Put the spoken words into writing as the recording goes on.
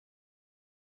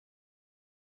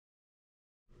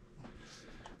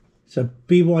So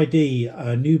BYD,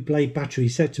 a new Blade battery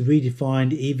set to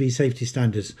redefine EV safety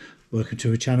standards. Welcome to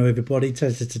the channel, everybody.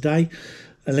 Tesla today,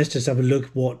 and let's just have a look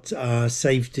what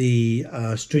safety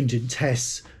stringent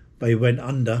tests they went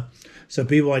under. So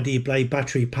BYD Blade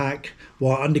battery pack,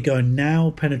 while undergoing now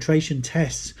penetration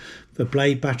tests, the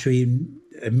Blade battery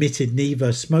emitted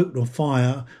neither smoke nor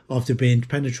fire after being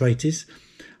penetrated,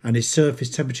 and its surface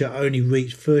temperature only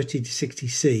reached 30 to 60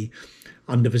 C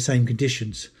under the same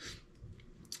conditions.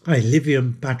 A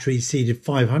lithium battery exceeded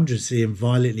 500 C and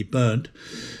violently burned.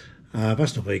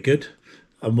 That's not very good.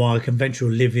 And while a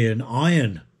conventional lithium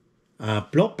ion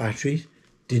block battery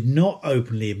did not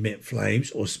openly emit flames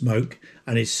or smoke,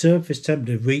 and its surface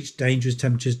temperature reached dangerous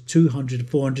temperatures 200 to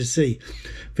 400 C.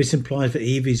 This implies that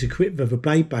EVs equipped with a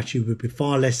Blade battery would be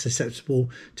far less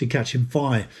susceptible to catching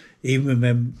fire, even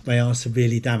when they are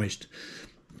severely damaged.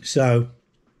 So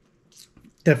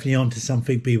definitely onto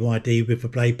something BYD with a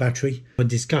Blade battery. A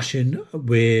discussion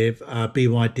with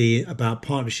BYD about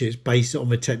partnerships based on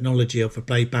the technology of the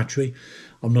Blade battery.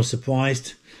 I'm not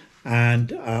surprised,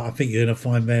 and I think you're going to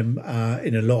find them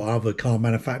in a lot of other car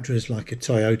manufacturers like a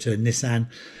Toyota and Nissan.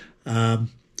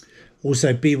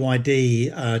 Also,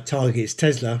 BYD targets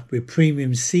Tesla with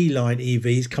premium C-Line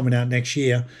EVs coming out next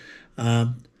year.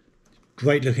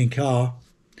 Great looking car.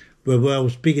 The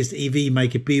world's biggest EV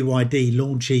maker BYD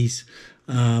launches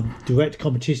direct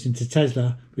competition to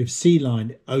Tesla with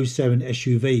C-Line 07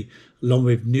 SUV, along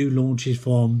with new launches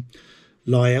from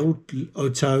Li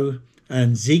Auto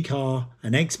and Zeekr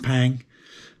and XPeng.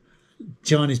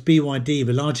 China's BYD,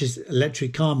 the largest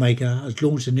electric car maker, has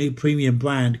launched a new premium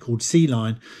brand called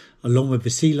C-Line, along with the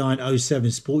C-Line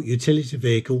 07 sport utility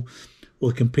vehicle,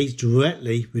 which competes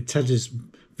directly with Tesla's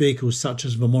vehicles such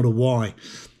as the Model Y.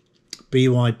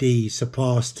 BYD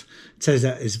surpassed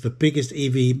Tesla as the biggest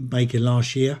EV maker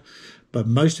last year, but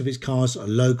most of its cars are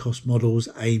low-cost models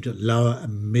aimed at lower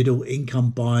and middle-income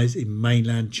buyers in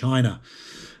mainland China.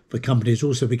 The company has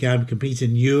also begun competing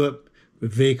in Europe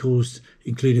with vehicles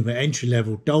including the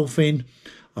entry-level Dolphin.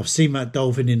 I've seen that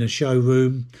Dolphin in a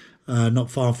showroom not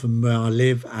far from where I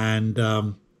live, and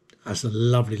that's a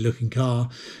lovely-looking car,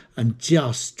 and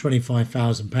just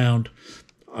 £25,000.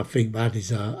 I think that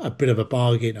is a bit of a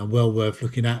bargain and well worth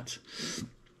looking at.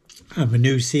 And the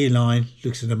new C-Line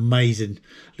looks an amazing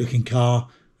looking car.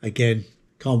 Again,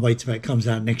 can't wait till it comes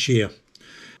out next year.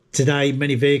 Today,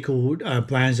 many vehicle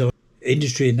brands or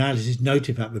industry analysis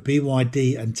noted that the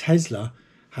BYD and Tesla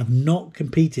have not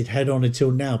competed head-on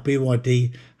until now.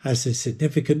 BYD has a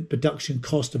significant production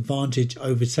cost advantage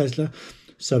over Tesla,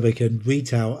 so they can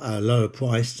retail at a lower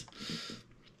price.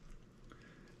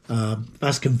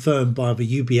 That's confirmed by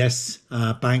the UBS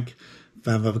bank,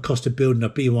 that the cost of building a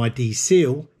BYD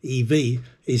Seal EV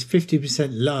is 50%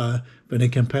 lower than a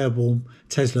comparable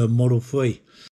Tesla Model 3.